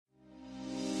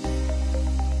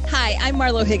Hi, I'm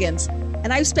Marlo Higgins,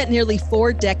 and I've spent nearly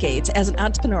 4 decades as an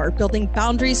entrepreneur building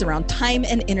boundaries around time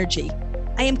and energy.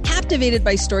 I am captivated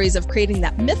by stories of creating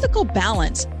that mythical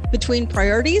balance between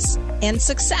priorities and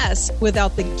success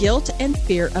without the guilt and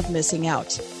fear of missing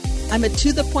out. I'm a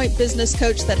to-the-point business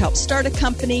coach that helps start a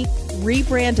company,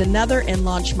 rebrand another, and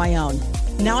launch my own.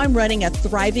 Now I'm running a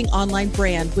thriving online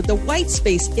brand with the white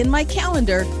space in my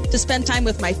calendar to spend time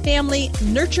with my family,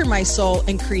 nurture my soul,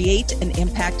 and create an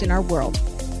impact in our world.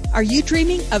 Are you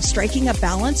dreaming of striking a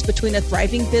balance between a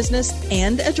thriving business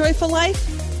and a joyful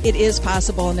life? It is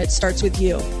possible, and it starts with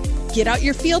you. Get out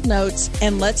your field notes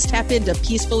and let's tap into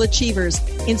Peaceful Achievers,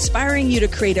 inspiring you to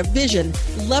create a vision,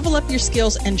 level up your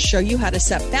skills, and show you how to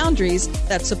set boundaries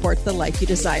that support the life you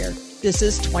desire. This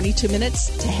is 22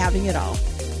 Minutes to Having It All.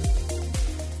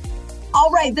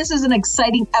 All right, this is an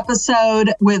exciting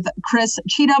episode with Chris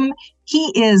Cheatham.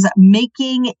 He is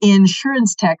making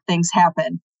insurance tech things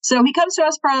happen. So he comes to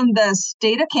us from the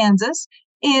state of Kansas,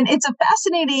 and it's a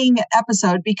fascinating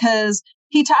episode because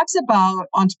he talks about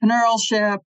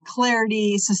entrepreneurship,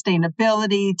 clarity,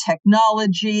 sustainability,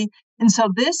 technology. And so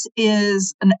this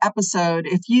is an episode,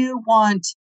 if you want,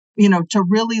 to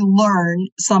really learn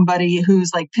somebody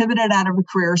who's like pivoted out of a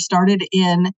career, started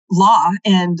in law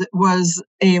and was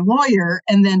a lawyer,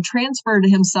 and then transferred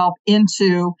himself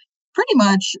into pretty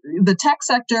much the tech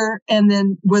sector and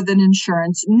then with an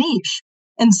insurance niche.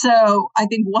 And so I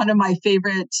think one of my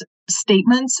favorite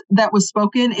statements that was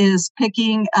spoken is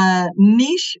picking a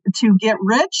niche to get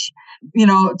rich.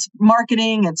 It's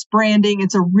marketing, it's branding,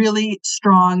 it's a really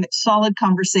strong, solid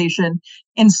conversation.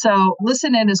 And so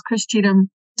listen in as Chris Cheatham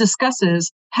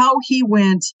discusses how he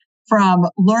went from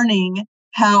learning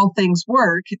how things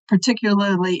work,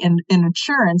 particularly in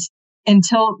insurance,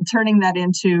 until turning that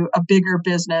into a bigger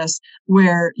business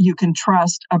where you can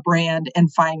trust a brand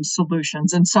and find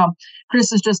solutions. And so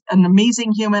Chris is just an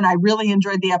amazing human. I really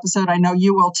enjoyed the episode. I know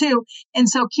you will too. And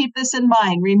so keep this in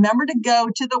mind. Remember to go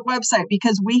to the website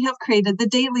because we have created the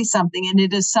Daily Something, and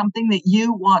it is something that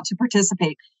you want to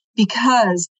participate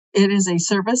because it is a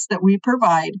service that we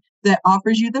provide that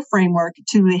offers you the framework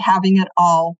to having it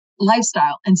all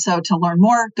lifestyle. And so to learn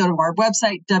more, go to our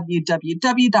website,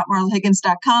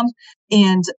 www.marlohiggins.com,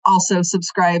 and also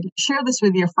subscribe, share this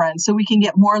with your friends so we can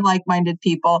get more like-minded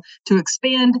people to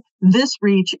expand this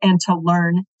reach and to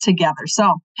learn together.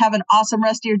 So have an awesome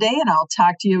rest of your day, and I'll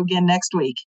talk to you again next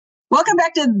week. Welcome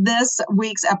back to this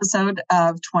week's episode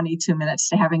of 22 Minutes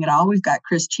to Having It All. We've got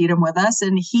Chris Cheatham with us,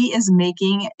 and he is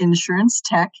making insurance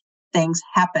tech things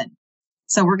happen.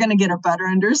 So we're going to get a better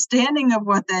understanding of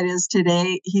what that is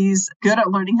today. He's good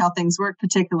at learning how things work,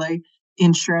 particularly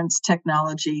insurance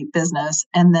technology business,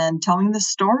 and then telling the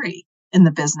story in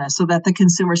the business so that the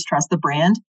consumers trust the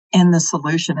brand and the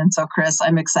solution. And so, Chris,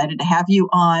 I'm excited to have you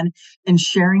on and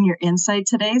sharing your insight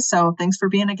today. So thanks for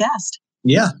being a guest.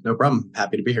 Yeah, no problem.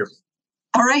 Happy to be here.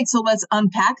 All right, so let's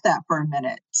unpack that for a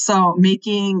minute. So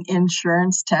making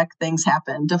insurance tech things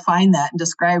happen, define that and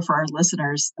describe for our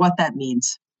listeners what that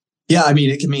means. Yeah, I mean,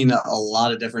 it can mean a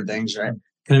lot of different things, right?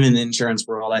 Kind of in the insurance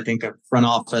world, I think of front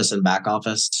office and back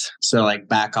office. So like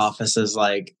back office is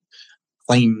like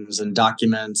claims and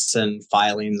documents and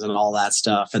filings and all that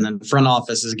stuff. And then front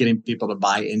office is getting people to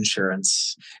buy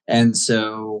insurance. And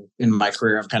so in my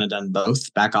career, I've kind of done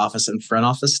both back office and front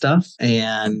office stuff.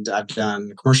 And I've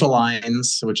done commercial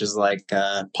lines, which is like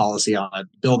a policy on a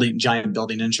giant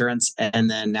building insurance. And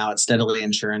then now at Steadily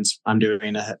Insurance, I'm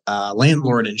doing a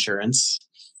landlord insurance,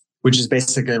 which is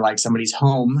basically like somebody's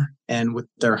home. And with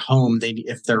their home,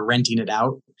 if they're renting it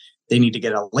out, they need to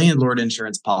get a landlord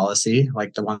insurance policy,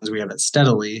 like the ones we have at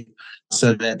Steadily,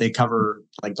 so that they cover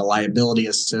like the liability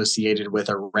associated with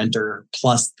a renter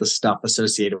plus the stuff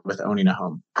associated with owning a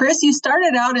home. Chris, you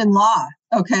started out in law.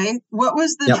 Okay. What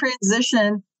was the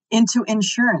transition into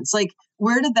insurance? Like,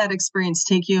 where did that experience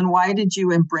take you, and why did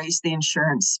you embrace the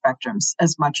insurance spectrums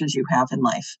as much as you have in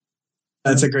life?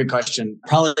 That's a great question.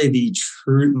 Probably the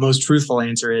most truthful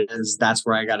answer is that's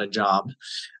where I got a job.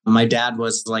 My dad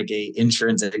was like a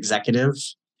insurance executive.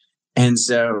 And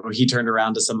so he turned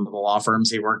around to some of the law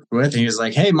firms he worked with and he was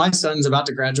like, hey, my son's about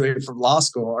to graduate from law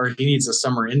school, or he needs a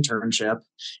summer internship.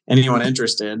 Anyone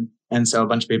interested? And so a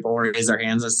bunch of people raised their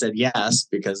hands and said yes,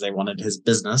 because they wanted his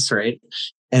business, right?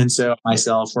 And so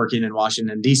myself working in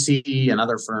Washington, D.C. and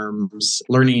other firms,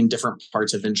 learning different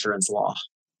parts of insurance law.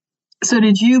 So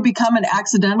did you become an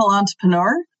accidental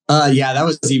entrepreneur? Yeah, that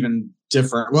was even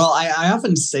different. Well, I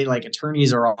often say like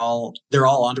attorneys they're all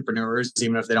entrepreneurs,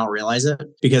 even if they don't realize it,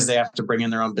 because they have to bring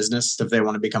in their own business if they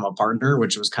want to become a partner,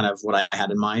 which was kind of what I had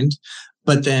in mind.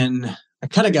 But then I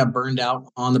kind of got burned out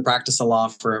on the practice of law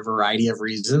for a variety of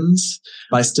reasons.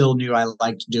 But I still knew I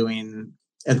liked doing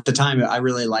at the time, I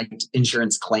really liked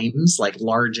insurance claims, like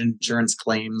large insurance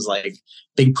claims, like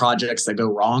big projects that go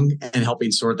wrong and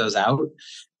helping sort those out.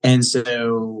 And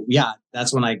so, yeah,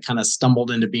 that's when I kind of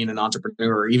stumbled into being an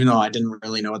entrepreneur, even though I didn't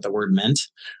really know what the word meant,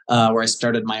 where I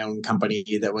started my own company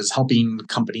that was helping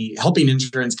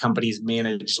insurance companies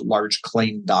manage large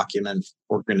claim document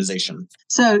organization.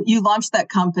 So you launched that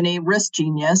company, Risk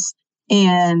Genius,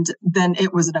 and then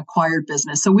it was an acquired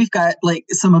business. So we've got like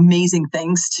some amazing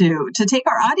things to take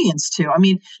our audience to. I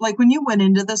mean, like when you went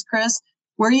into this, Chris,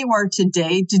 where you are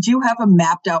today, did you have a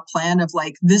mapped out plan of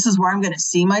like, this is where I'm going to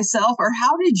see myself? Or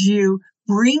how did you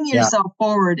bring yourself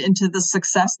forward into the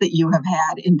success that you have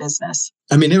had in business?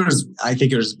 I mean, I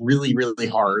think it was really, really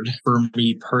hard for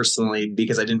me personally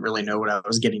because I didn't really know what I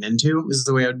was getting into, is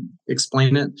the way I'd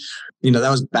explain it.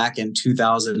 That was back in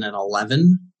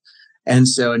 2011. And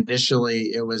so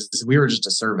initially we were just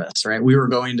a service, right? We were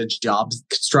going to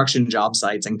construction job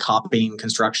sites and copying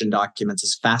construction documents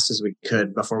as fast as we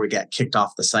could before we got kicked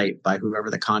off the site by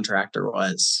whoever the contractor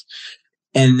was.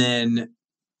 And then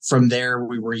from there,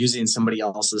 we were using somebody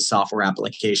else's software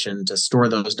application to store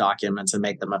those documents and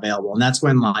make them available. And that's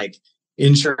when like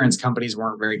insurance companies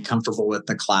weren't very comfortable with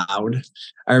the cloud.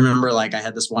 I remember like I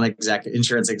had this one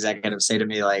insurance executive say to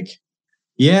me like,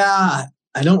 yeah,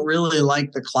 I don't really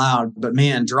like the cloud, but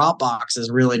man, Dropbox is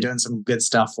really doing some good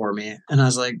stuff for me. And I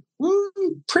was like,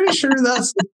 pretty sure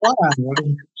that's the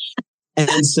cloud.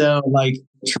 And so like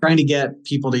trying to get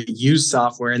people to use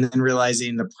software and then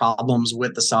realizing the problems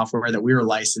with the software that we were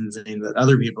licensing that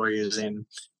other people are using,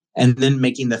 and then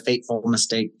making the fateful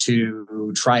mistake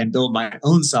to try and build my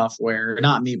own software,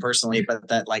 not me personally, but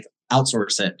that like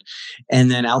outsource it,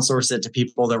 and then outsource it to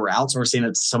people that were outsourcing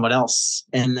it to someone else,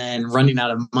 and then running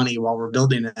out of money while we're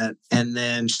building it, and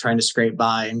then trying to scrape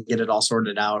by and get it all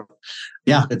sorted out.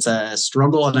 Yeah, it's a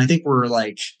struggle. And I think we're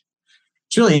like,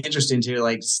 it's really interesting too,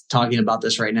 like talking about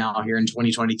this right now here in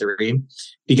 2023,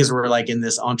 because we're like in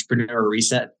this entrepreneur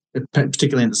reset,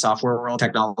 particularly in the software world,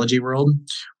 technology world,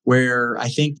 where I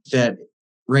think that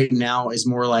right now is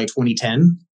more like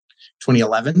 2010,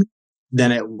 2011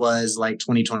 than it was like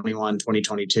 2021,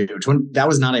 2022. That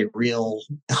was not a real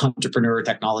entrepreneur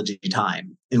technology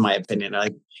time, in my opinion.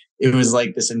 Like it was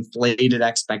like this inflated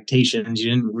expectations.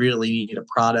 You didn't really need a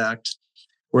product.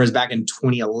 Whereas back in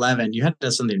 2011, you had to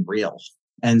do something real.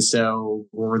 And so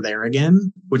we're there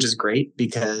again, which is great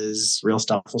because real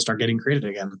stuff will start getting created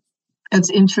again. It's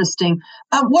interesting.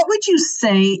 What would you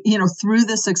say, through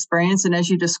this experience and as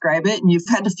you describe it, and you've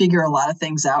had to figure a lot of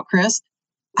things out, Chris,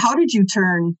 how did you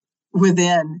turn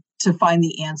within to find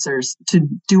the answers to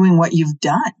doing what you've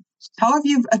done? How have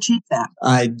you achieved that?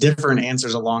 Different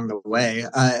answers along the way.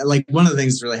 Like one of the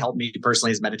things that really helped me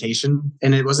personally is meditation.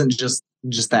 And it wasn't just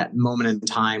that moment in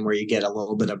time where you get a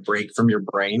little bit of break from your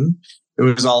brain. It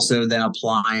was also then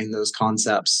applying those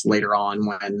concepts later on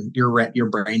when your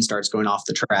brain starts going off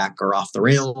the track or off the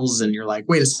rails. And you're like,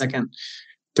 wait a second,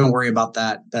 don't worry about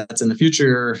that. That's in the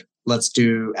future. Let's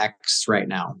do X right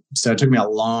now. So it took me a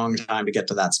long time to get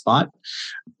to that spot.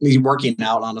 Working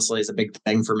out, honestly, is a big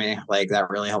thing for me. Like that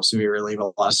really helps me relieve a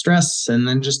lot of stress. And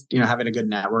then just, having a good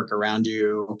network around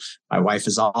you. My wife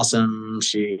is awesome.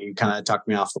 She kind of talked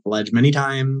me off the ledge many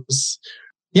times.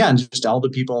 Yeah. And just all the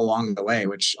people along the way,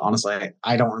 which honestly,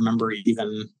 I don't remember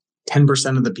even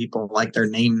 10% of the people, like their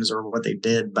names or what they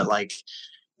did, but like,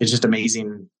 it's just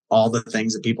amazing all the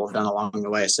things that people have done along the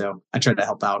way. So I try to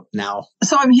help out now.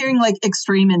 So I'm hearing like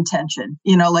extreme intention,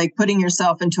 like putting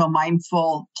yourself into a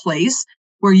mindful place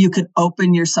where you could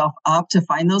open yourself up to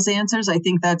find those answers. I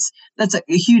think that's a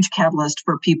huge catalyst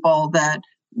for people that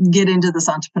get into this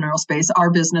entrepreneurial space, are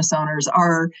business owners,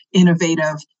 are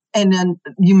innovative. And then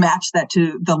you match that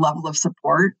to the level of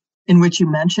support in which you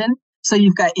mentioned. So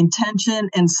you've got intention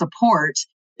and support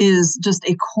is just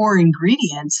a core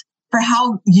ingredient for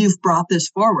how you've brought this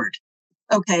forward.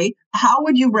 Okay, how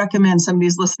would you recommend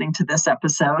somebody's listening to this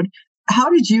episode? How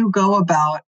did you go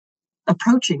about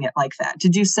approaching it like that?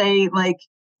 Did you say like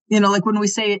when we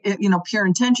say, pure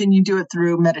intention, you do it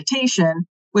through meditation.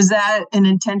 Was that an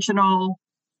intentional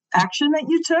action that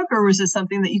you took, or was it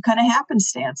something that you kind of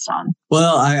happenstanced on?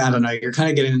 Well, I don't know. You're kind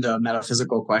of getting into a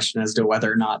metaphysical question as to whether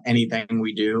or not anything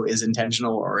we do is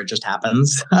intentional or it just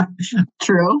happens.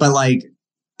 True. But like,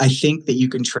 I think that you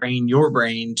can train your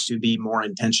brain to be more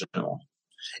intentional.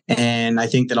 And I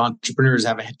think that entrepreneurs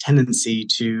have a tendency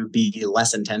to be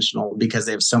less intentional because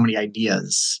they have so many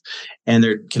ideas and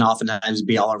there can oftentimes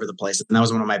be all over the place. And that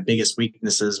was one of my biggest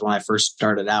weaknesses when I first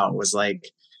started out, was like,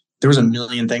 there was a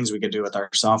million things we could do with our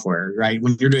software, right?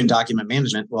 When you're doing document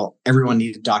management, well, everyone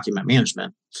needed document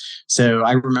management. So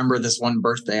I remember this one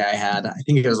birthday I had. I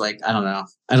think it was like, I don't know.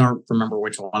 I don't remember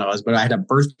which one it was, but I had a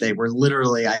birthday where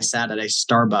literally I sat at a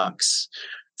Starbucks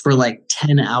for like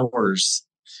 10 hours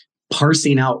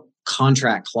parsing out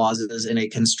contract clauses in a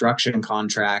construction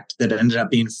contract that ended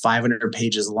up being 500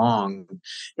 pages long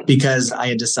because I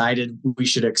had decided we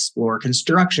should explore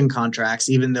construction contracts,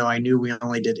 even though I knew we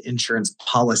only did insurance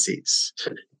policies.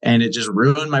 And it just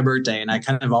ruined my birthday. And I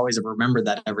kind of always have remembered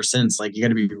that ever since. Like, you got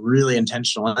to be really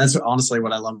intentional. And that's honestly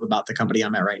what I love about the company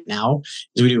I'm at right now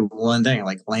is we do one thing,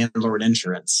 like landlord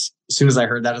insurance. As soon as I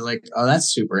heard that, I was like, oh,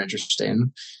 that's super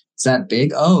interesting. Is that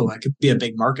big? Oh, it could be a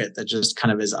big market that just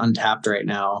kind of is untapped right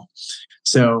now.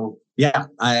 So yeah,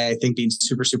 I think being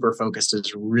super, super focused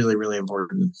is really, really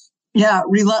important. Yeah,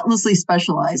 relentlessly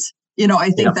specialize.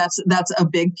 I think that's a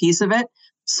big piece of it.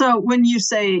 So when you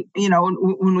say,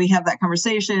 when we have that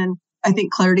conversation, I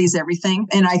think clarity is everything.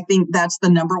 And I think that's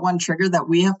the number one trigger that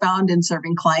we have found in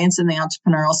serving clients in the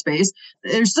entrepreneurial space.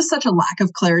 There's just such a lack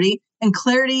of clarity. And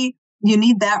clarity, you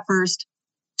need that first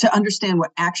to understand what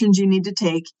actions you need to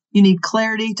take. You need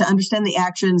clarity to understand the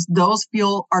actions. Those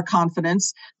fuel our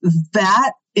confidence.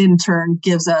 That in turn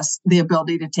gives us the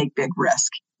ability to take big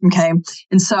risk. Okay.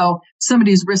 And so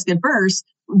somebody who's risk adverse,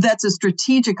 that's a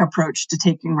strategic approach to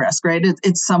taking risk, right?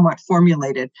 It's somewhat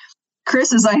formulated.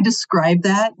 Chris, as I describe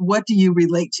that, what do you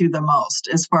relate to the most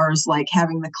as far as like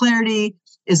having the clarity?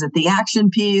 Is it the action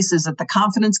piece? Is it the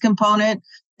confidence component?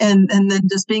 And then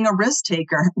just being a risk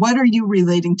taker, what are you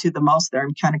relating to the most there?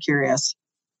 I'm kind of curious.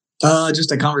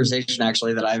 Just a conversation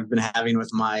actually that I've been having with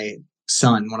my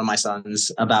son, one of my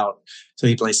sons, about, so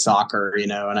he plays soccer,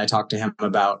 and I talked to him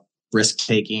about risk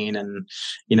taking. And,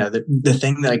 the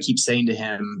thing that I keep saying to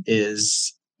him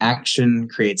is action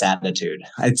creates attitude.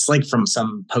 It's like from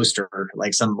some poster,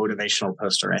 like some motivational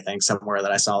poster, I think somewhere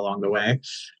that I saw along the way.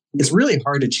 It's really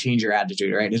hard to change your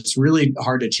attitude, right? It's really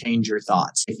hard to change your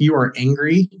thoughts. If you are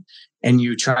angry and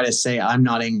you try to say, I'm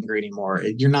not angry anymore,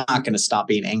 you're not going to stop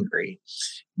being angry.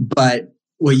 But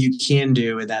what you can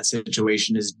do in that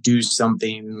situation is do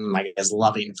something like as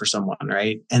loving for someone,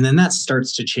 right? And then that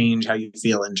starts to change how you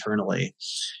feel internally.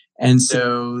 And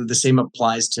so the same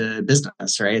applies to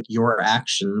business, right? Your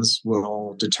actions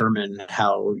will determine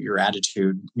how your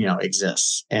attitude,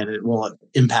 exists, and it will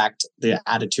impact the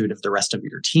attitude of the rest of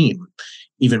your team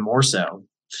even more so.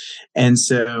 And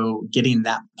so getting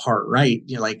that part right,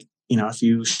 if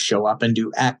you show up and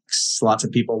do X, lots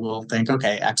of people will think,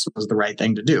 okay, X was the right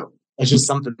thing to do. It's just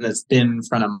something that's been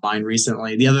front of mind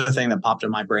recently. The other thing that popped in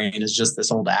my brain is just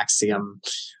this old axiom,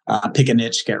 pick a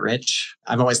niche, get rich.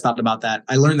 I've always thought about that.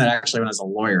 I learned that actually when I was a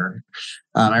lawyer.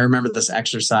 I remember this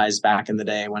exercise back in the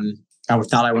day when I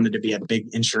thought I wanted to be a big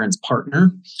insurance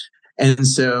partner. And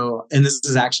this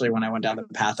is actually when I went down the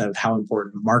path of how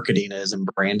important marketing is and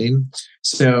branding.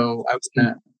 So I was in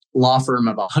a law firm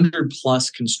of 100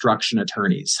 plus construction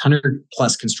attorneys, 100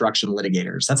 plus construction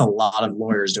litigators. That's a lot of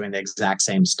lawyers doing the exact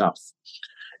same stuff.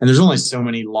 And there's only so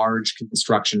many large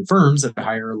construction firms that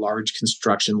hire large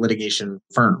construction litigation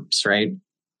firms, right?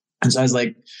 And so I was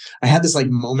like, I had this like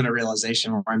moment of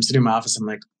realization where I'm sitting in my office. I'm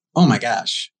like, oh my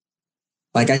gosh.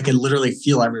 Like I could literally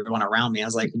feel everyone around me. I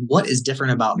was like, what is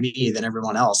different about me than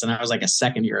everyone else? And I was like a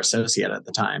second year associate at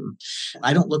the time.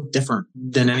 I don't look different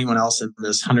than anyone else in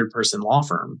this 100-person law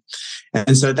firm.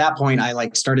 And so at that point, I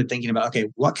started thinking about, okay,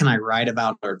 what can I write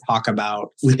about or talk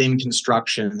about within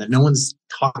construction that no one's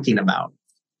talking about?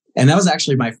 And that was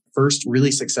actually my first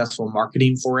really successful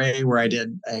marketing foray, where I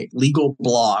did a legal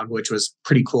blog, which was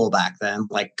pretty cool back then,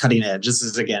 like cutting edge. This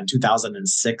is again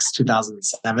 2006,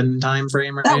 2007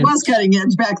 timeframe. Right? That was cutting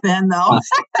edge back then, though.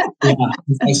 Yeah,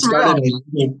 I started.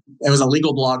 It was a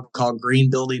legal blog called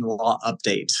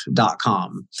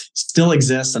greenbuildinglawupdate.com. Still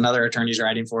exists, and other attorneys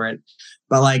writing for it.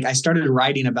 But I started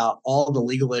writing about all the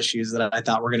legal issues that I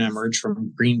thought were going to emerge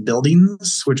from green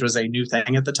buildings, which was a new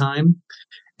thing at the time.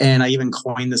 And I even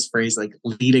coined this phrase like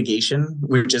litigation,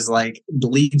 which is like the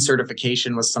LEED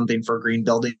certification was something for green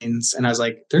buildings. And I was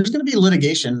like, there's going to be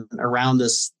litigation around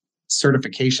this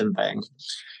certification thing.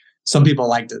 Some people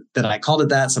liked it that I called it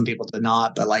that. Some people did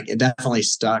not, but it definitely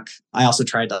stuck. I also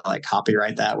tried to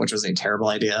copyright that, which was a terrible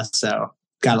idea. So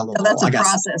got a little. That's a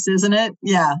process, isn't it?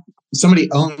 Yeah. Somebody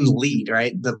owns LEED,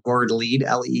 right? The word LEED,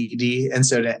 L-E-E-D. And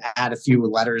so to add a few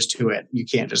letters to it, you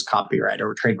can't just copyright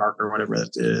or trademark or whatever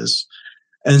it is.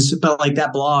 And so, but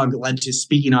that blog led to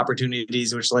speaking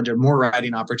opportunities, which led to more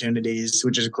writing opportunities,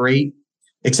 which is great,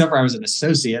 except for I was an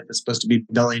associate that's supposed to be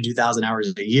billing 2,000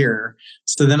 hours a year.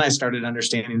 So then I started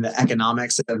understanding the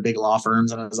economics of big law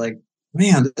firms. And I was like,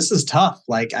 man, this is tough.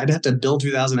 Like I'd have to build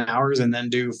 2,000 hours and then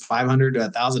do 500 to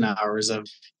 1,000 hours of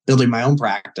building my own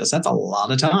practice. That's a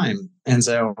lot of time. And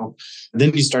so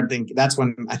then you start thinking, that's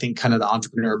when I think kind of the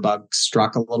entrepreneur bug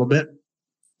struck a little bit,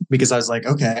 because I was like,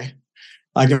 okay,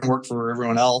 I can work for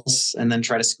everyone else and then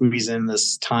try to squeeze in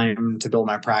this time to build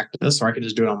my practice, or I could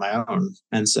just do it on my own.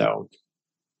 And so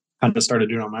I just started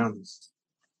doing it on my own.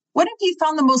 What have you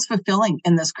found the most fulfilling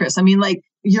in this, Chris? I mean, like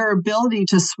your ability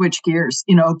to switch gears,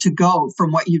 to go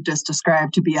from what you've just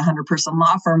described to be a 100-person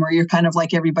law firm where you're kind of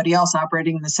like everybody else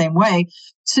operating in the same way,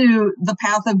 to the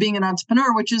path of being an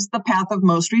entrepreneur, which is the path of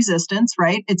most resistance,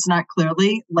 right? It's not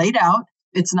clearly laid out.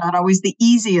 It's not always the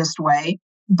easiest way.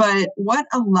 But what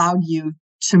allowed you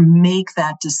to make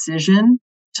that decision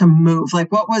to move?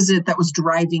 Like, what was it that was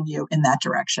driving you in that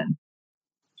direction?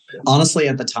 Honestly,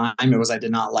 at the time, it was I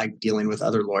did not like dealing with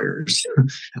other lawyers.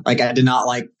 Like I did not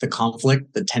like the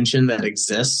conflict, the tension that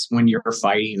exists when you're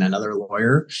fighting another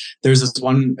lawyer. There's this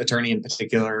one attorney in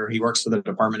particular. He works for the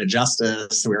Department of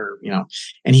Justice, where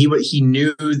and he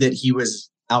knew that he was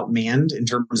outmanned in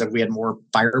terms of we had more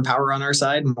firepower on our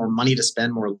side, more money to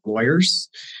spend, more lawyers,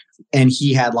 and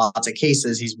he had lots of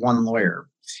cases. He's one lawyer.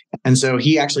 And so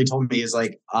he actually told me, he's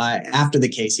like, after the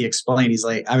case, he explained, he's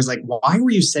like, I was like, why were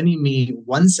you sending me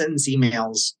one sentence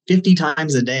emails 50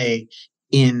 times a day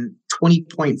in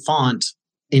 20-point font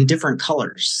in different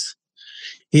colors?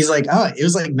 He's like, oh, it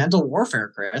was like mental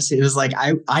warfare, Chris. It was like,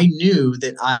 I knew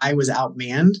that I was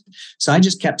outmanned. So I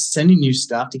just kept sending you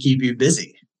stuff to keep you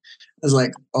busy. I was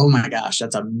like, oh my gosh,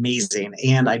 that's amazing.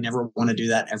 And I never want to do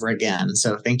that ever again.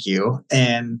 So thank you.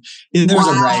 And there's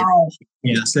a right.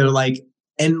 Yeah. So like,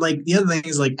 and like the other thing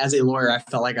is like, as a lawyer, I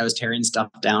felt like I was tearing stuff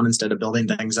down instead of building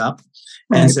things up.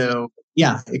 Right. And so,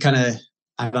 yeah, it kind of,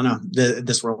 I don't know,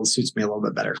 this world suits me a little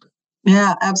bit better.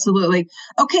 Yeah, absolutely.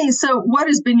 Okay. So what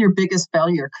has been your biggest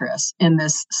failure, Chris, in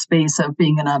this space of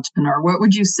being an entrepreneur? What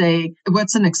would you say,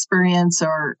 what's an experience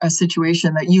or a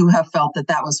situation that you have felt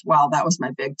that was my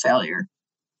big failure?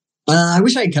 I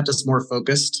wish I had kept us more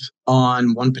focused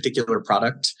on one particular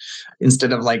product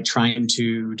instead of like trying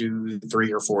to do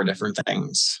 3 or 4 different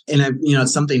things. And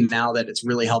it's something now that it's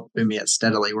really helping me at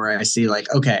Steadily, where I see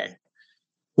like, okay,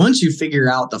 once you figure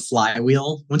out the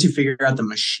flywheel, once you figure out the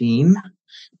machine,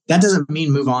 that doesn't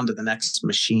mean move on to the next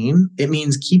machine. It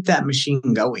means keep that machine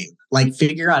going. Like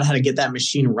figure out how to get that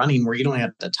machine running where you don't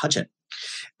have to touch it.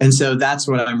 And so that's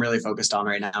what I'm really focused on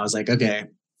right now, is like, okay,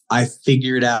 I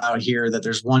figured out here that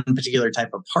there's one particular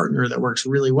type of partner that works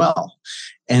really well.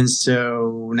 And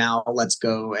so now let's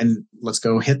go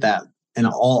hit that and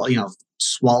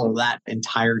swallow that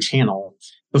entire channel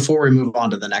before we move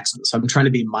on to the next one. So I'm trying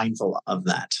to be mindful of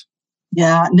that.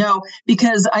 Yeah, no,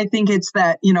 because I think it's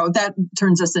that, that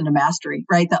turns us into mastery,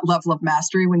 right? That level of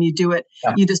mastery. When you do it,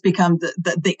 You just become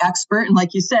the expert. And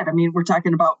like you said, I mean, we're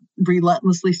talking about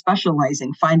relentlessly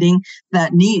specializing, finding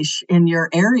that niche in your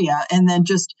area, and then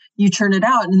just you turn it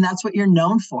out. And that's what you're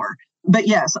known for. But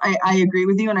yes, I agree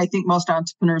with you. And I think most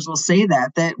entrepreneurs will say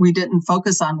that we didn't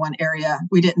focus on one area.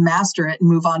 We didn't master it and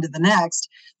move on to the next.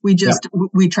 We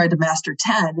tried to master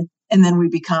 10, and then we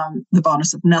become the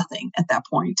bonus of nothing at that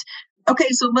point. Okay,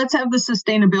 so let's have the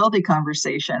sustainability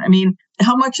conversation. I mean,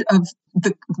 how much of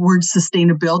the word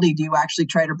sustainability do you actually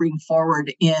try to bring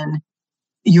forward in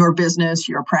your business,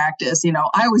 your practice?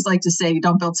 I always like to say,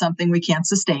 don't build something we can't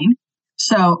sustain.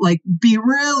 So like be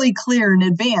really clear in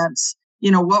advance,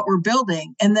 what we're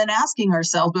building, and then asking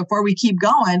ourselves before we keep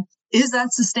going, is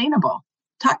that sustainable?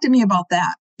 Talk to me about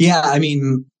that. Yeah, I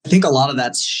mean, I think a lot of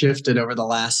that's shifted over the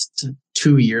last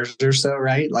 2 years or so,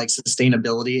 right? Like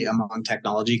sustainability among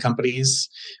technology companies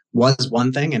was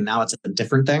one thing, and now it's a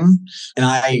different thing. And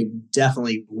I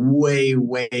definitely way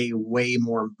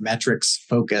more metrics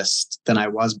focused than I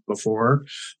was before.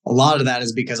 A lot of that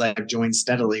is because I've joined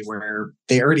Steadily, where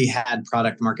they already had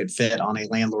product market fit on a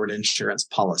landlord insurance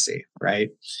policy, right?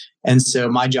 And so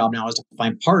my job now is to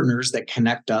find partners that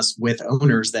connect us with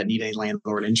owners that need a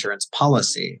landlord insurance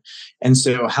policy. And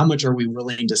so how much are we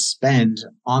willing to spend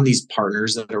on these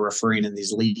partners that are referring in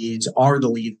these leads? Are the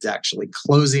leads actually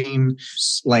closing?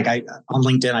 Like on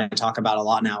LinkedIn, I talk about a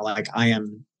lot now, like I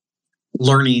am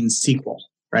learning SQL,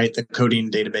 right? The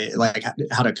coding database, like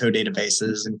how to code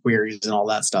databases and queries and all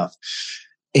that stuff.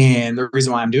 And the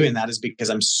reason why I'm doing that is because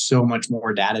I'm so much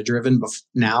more data driven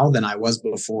now than I was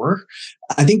before.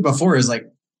 I think before is like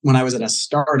when I was at a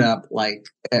startup, like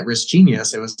at Risk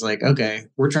Genius, it was like, okay,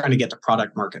 we're trying to get to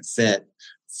product market fit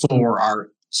for our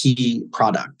key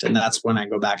product. And that's when I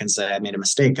go back and say I made a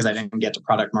mistake because I didn't get to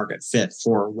product market fit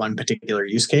for one particular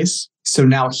use case. So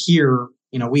now here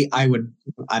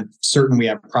I'm certain we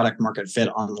have product market fit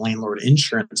on landlord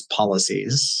insurance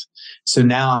policies. So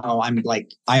now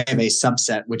I have a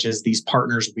subset, which is these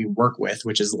partners we work with,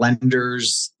 which is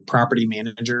lenders, property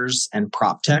managers, and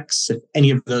prop techs. If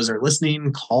any of those are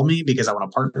listening, call me because I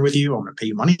want to partner with you. I want to pay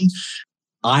you money.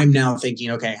 I'm now thinking,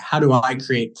 okay, how do I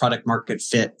create product market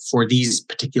fit for these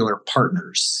particular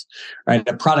partners, right?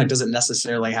 A product doesn't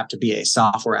necessarily have to be a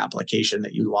software application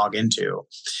that you log into.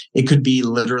 It could be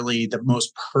literally the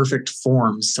most perfect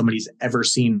form somebody's ever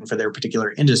seen for their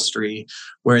particular industry,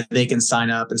 where they can sign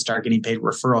up and start getting paid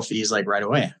referral fees like right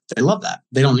away. They love that.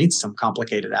 They don't need some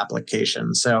complicated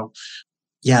application. So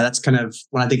yeah, that's kind of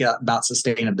when I think about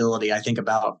sustainability, I think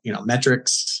about,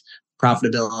 metrics,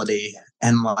 profitability,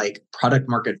 and like product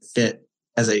market fit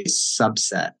as a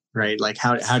subset, right? Like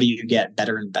how do you get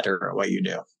better and better at what you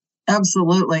do?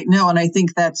 Absolutely. No, and I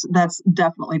think that's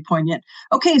definitely poignant.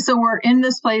 Okay, so we're in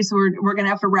this place where we're going to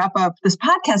have to wrap up this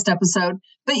podcast episode,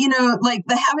 but like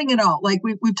the having it all, like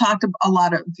we've talked a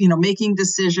lot of, making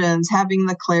decisions, having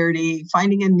the clarity,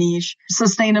 finding a niche,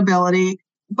 sustainability.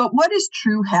 But what does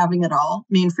true having it all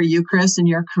mean for you, Chris, in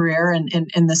your career and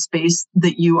in the space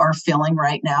that you are filling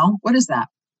right now? What is that?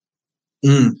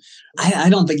 I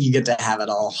don't think you get to have it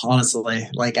all, honestly.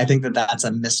 Like, I think that's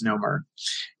a misnomer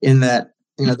in that,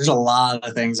 there's a lot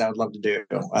of things I would love to do.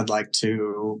 I'd like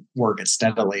to work it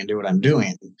steadily and do what I'm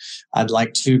doing. I'd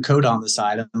like to code on the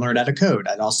side and learn how to code.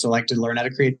 I'd also like to learn how to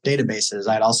create databases.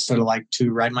 I'd also like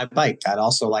to ride my bike. I'd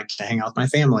also like to hang out with my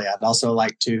family. I'd also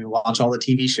like to watch all the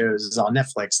TV shows on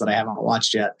Netflix that I haven't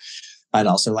watched yet. I'd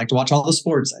also like to watch all the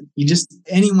sports.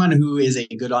 Anyone who is a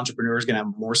good entrepreneur is going to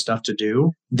have more stuff to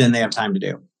do than they have time to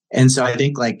do. And so I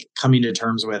think like coming to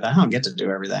terms with, I don't get to do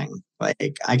everything.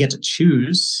 Like I get to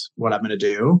choose what I'm going to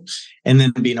do and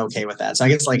then being okay with that. So I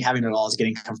guess like having it all is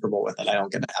getting comfortable with it. I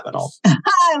don't get to have it all.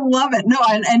 I love it. No,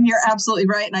 and you're absolutely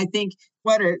right. And I think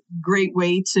what a great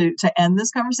way to end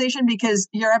this conversation, because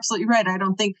you're absolutely right.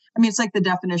 It's like the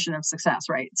definition of success,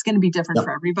 right? It's going to be different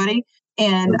for everybody.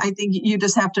 And I think you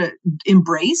just have to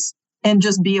embrace and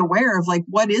just be aware of like,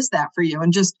 what is that for you?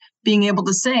 And just being able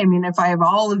to say, if I have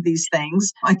all of these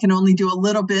things, I can only do a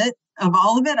little bit of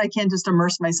all of it. I can't just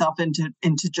immerse myself into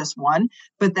just one.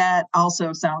 But that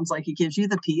also sounds like it gives you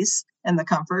the peace and the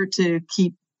comfort to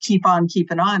keep on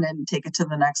keeping on and take it to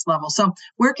the next level. So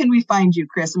where can we find you,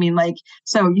 Chris?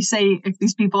 So you say if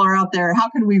these people are out there, how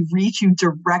can we reach you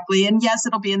directly? And yes,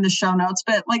 it'll be in the show notes,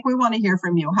 but like we want to hear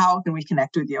from you. How can we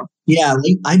connect with you? Yeah,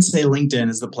 I'd say LinkedIn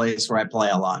is the place where I play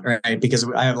a lot, right? Because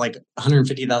I have like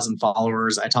 150,000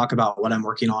 followers. I talk about what I'm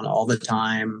working on all the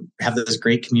time. I have this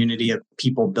great community of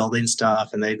people building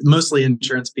stuff, and they mostly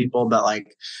insurance people, but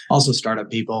like also startup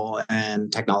people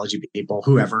and technology people,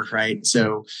 whoever, right?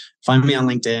 So find me on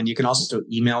LinkedIn. You can also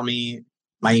email me.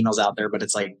 My email's out there, but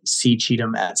it's like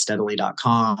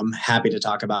ccheatham@steadily.com. Happy to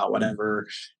talk about whatever.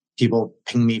 People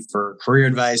ping me for career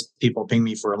advice. People ping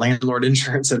me for landlord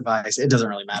insurance advice. It doesn't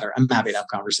really matter. I'm happy to have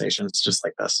conversations just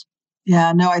like this.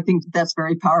 Yeah, no, I think that's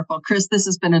very powerful. Chris, this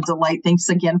has been a delight. Thanks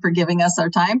again for giving us our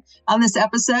time on this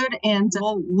episode. And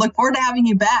we'll look forward to having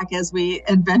you back as we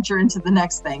adventure into the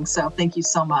next thing. So thank you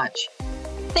so much.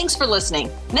 Thanks for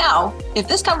listening. Now, if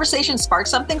this conversation sparked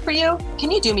something for you, can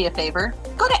you do me a favor?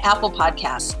 Go to Apple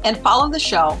Podcasts and follow the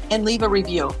show and leave a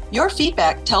review. Your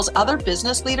feedback tells other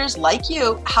business leaders like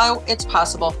you how it's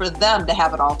possible for them to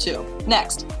have it all too.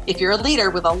 Next, if you're a leader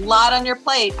with a lot on your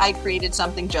plate, I created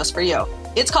something just for you.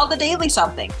 It's called the Daily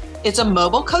Something. It's a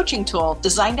mobile coaching tool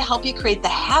designed to help you create the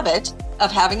habit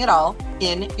of having it all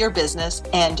in your business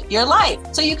and your life.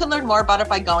 So you can learn more about it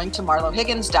by going to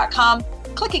marlohiggins.com,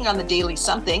 clicking on the Daily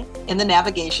Something in the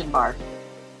navigation bar.